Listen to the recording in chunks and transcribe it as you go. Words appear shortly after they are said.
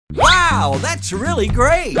Wow, that's really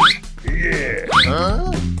great. Yeah.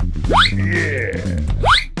 Huh? Yeah.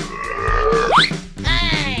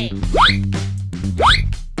 Hey!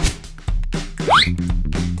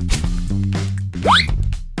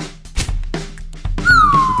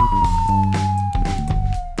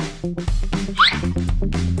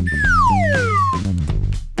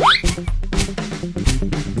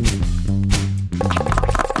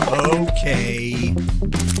 Okay.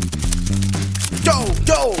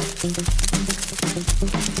 Go!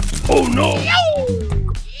 Oh no!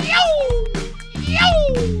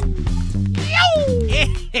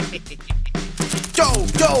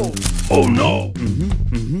 Go! Oh no!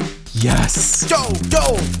 Yes. Go!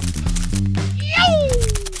 Go!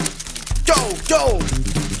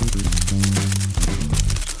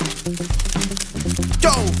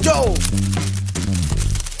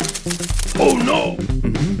 Oh no!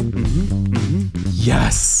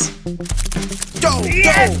 Yes. Go!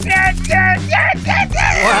 Yes!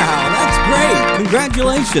 Wow, that's great.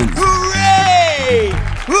 Congratulations. Hooray!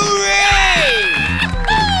 Hooray!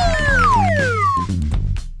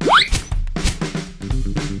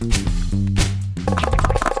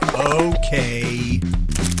 Okay.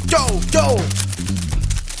 Go!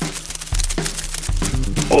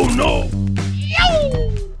 Oh no!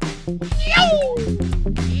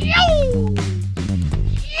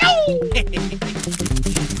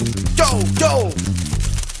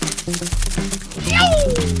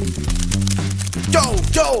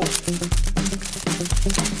 Go!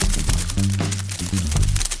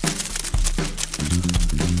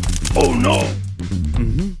 Oh no!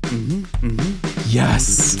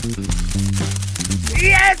 Yes.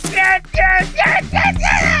 Yes!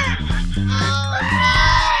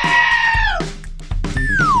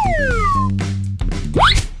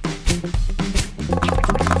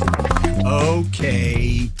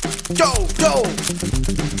 Okay. Go!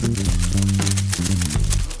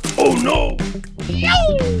 Oh no!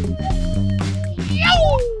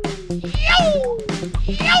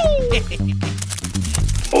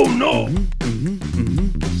 Oh no!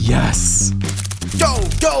 Yes. Go!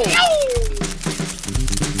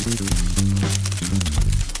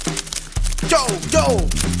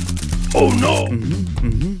 Oh no!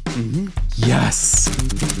 Yes.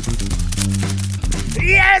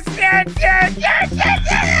 Yes!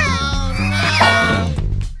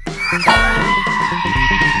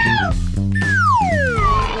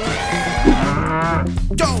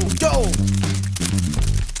 Go!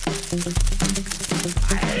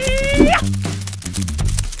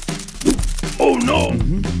 Oh no!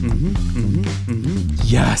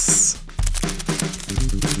 Yes.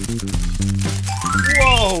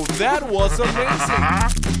 Whoa, that was amazing!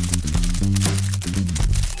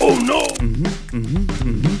 Oh no!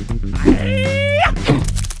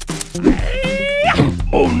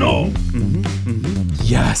 Oh no!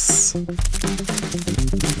 Yes.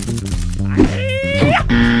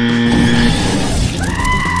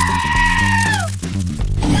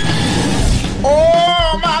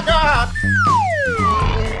 Oh my God!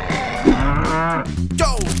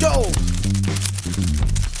 Go!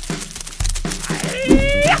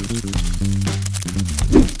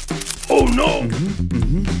 Oh no!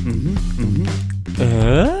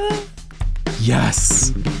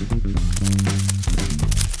 Yes.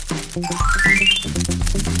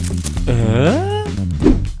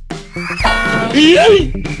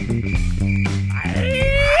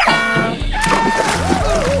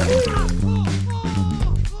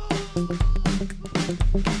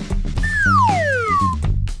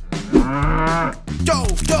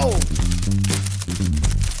 Go!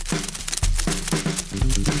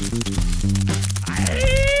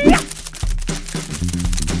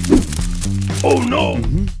 Oh no!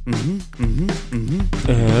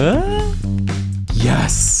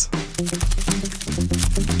 Yes.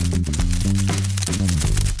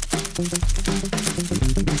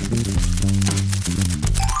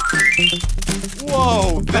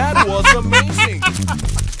 Whoa, that was amazing!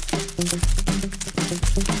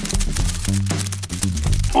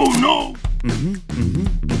 Oh no!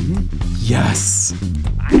 Yes.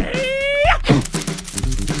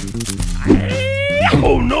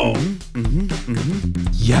 Oh no!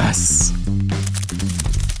 Yes.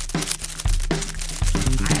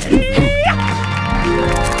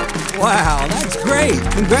 Wow, that's great.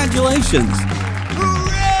 Congratulations.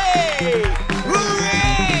 Hooray!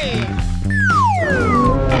 Hooray!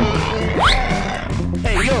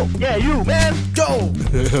 Hey, yo, yeah, you, man. Go!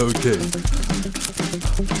 Okay.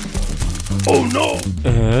 Oh no!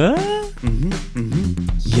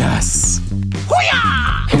 Yes.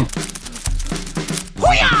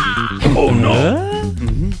 Oh no!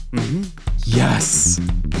 Yes.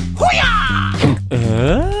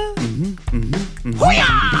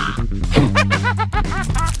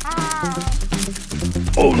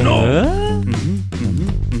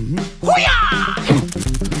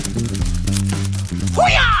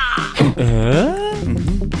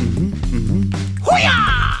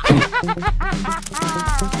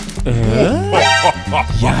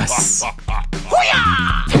 Yes.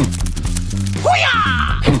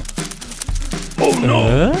 Oh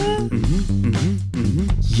no!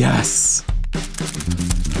 Yes.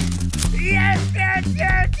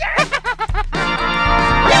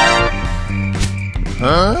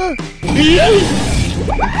 Huh?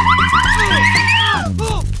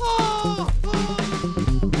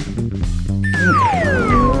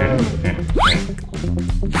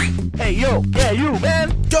 Hey, yo, yeah, you, man.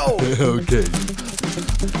 Go. Okay.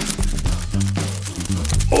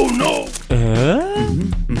 Oh no!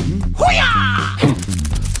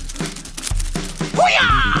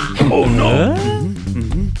 Oh no!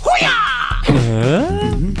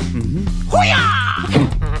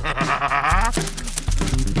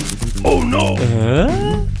 Oh no!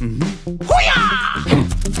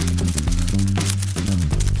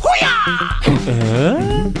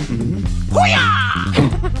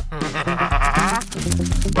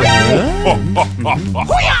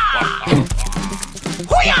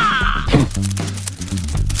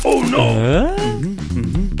 Oh no!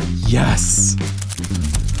 Yes.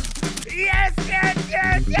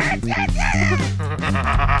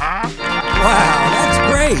 Wow, that's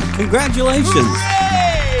great. Congratulations.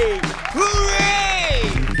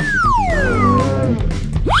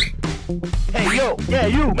 Hey, yo, yeah,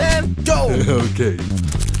 you, man. Go. Okay.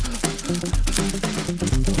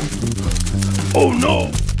 Oh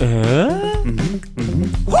no!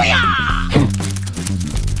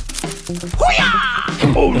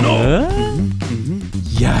 Oh no!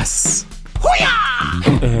 Yes.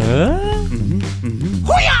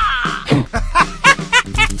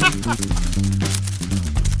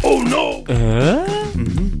 Oh no!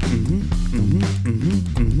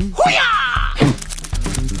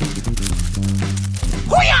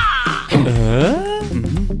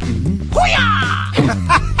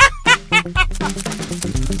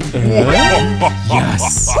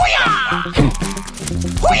 Yes.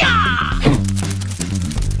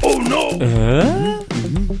 Oh no!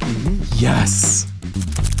 Yes.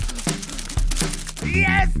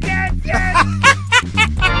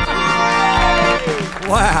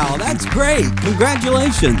 Wow, that's great.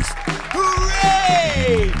 Congratulations.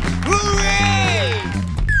 Hooray! Hooray!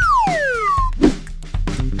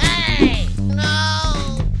 Hey, no!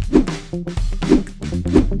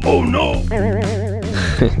 Oh no!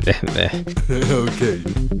 Okay.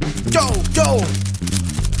 Go! Go!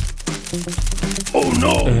 Oh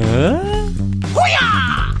no!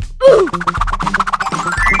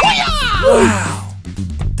 Wow,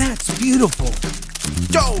 that's beautiful.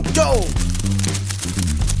 Go! Go!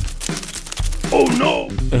 Oh no!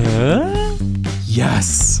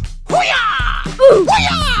 Yes.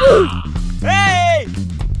 Hey!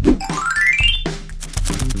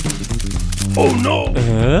 Oh no!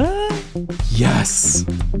 Yes.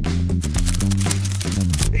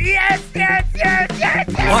 Yes!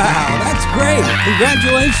 Wow, that's great.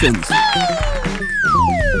 Congratulations.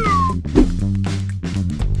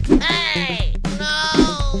 Hey, no!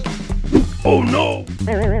 Oh no!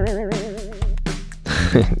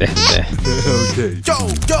 Okay. Go!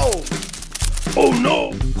 Go! Oh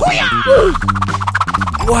no!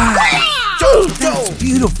 Wow, Go! Go! that's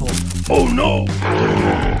beautiful. Oh no!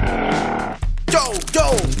 Go!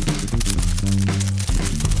 Go!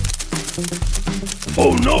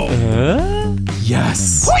 Oh no!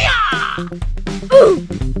 Yes.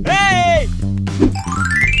 Hey!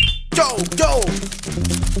 Go! Go!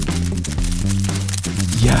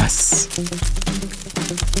 Yes.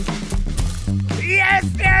 Yes!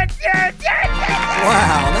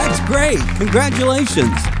 Wow, that's great.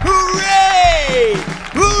 Congratulations. Hooray!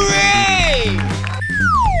 Hooray!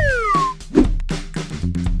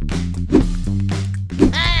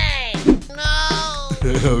 Hey, no!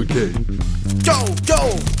 Okay. Go! Go!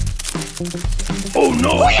 Oh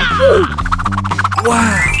no!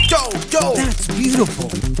 Wow, Go! Go! that's beautiful.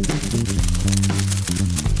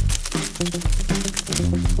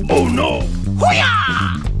 Oh no!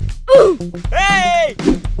 Hey!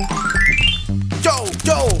 Go!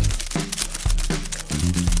 Go!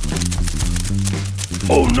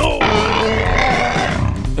 Oh no!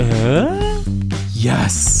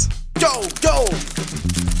 Yes. Go! Go!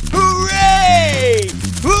 Hooray!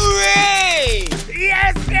 Hooray!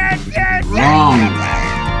 Yes! Wrong.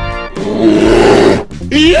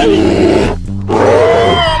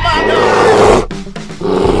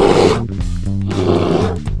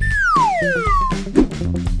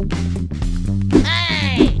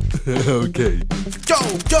 Hey! Okay. Go!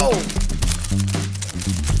 Go!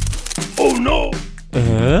 Oh no!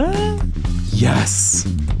 Yes.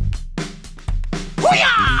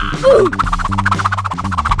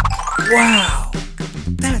 Wow,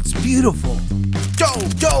 that's beautiful.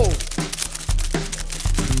 Go!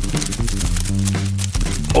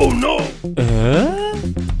 Oh no!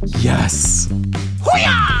 Yes.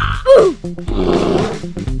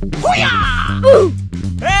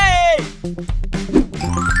 Hey!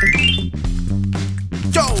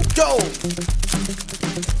 Go!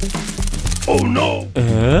 Oh no!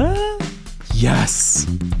 Yes.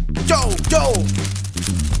 Go!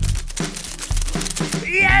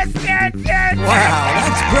 Yes! Wow,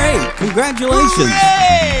 that's great. Congratulations.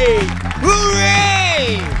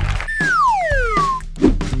 Hooray!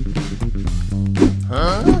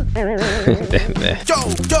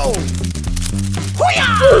 Go!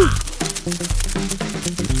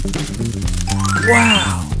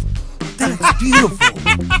 Wow, that's beautiful.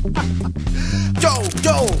 Go!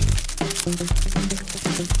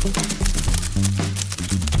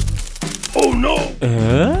 Oh no!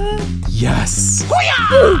 Yes.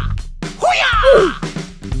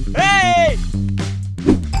 Hey!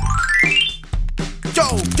 Go!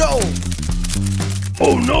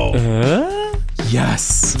 Oh no!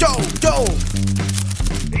 Yes. Go!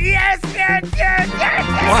 Yes!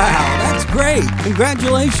 Wow, that's great.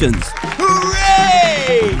 Congratulations.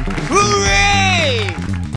 Hooray!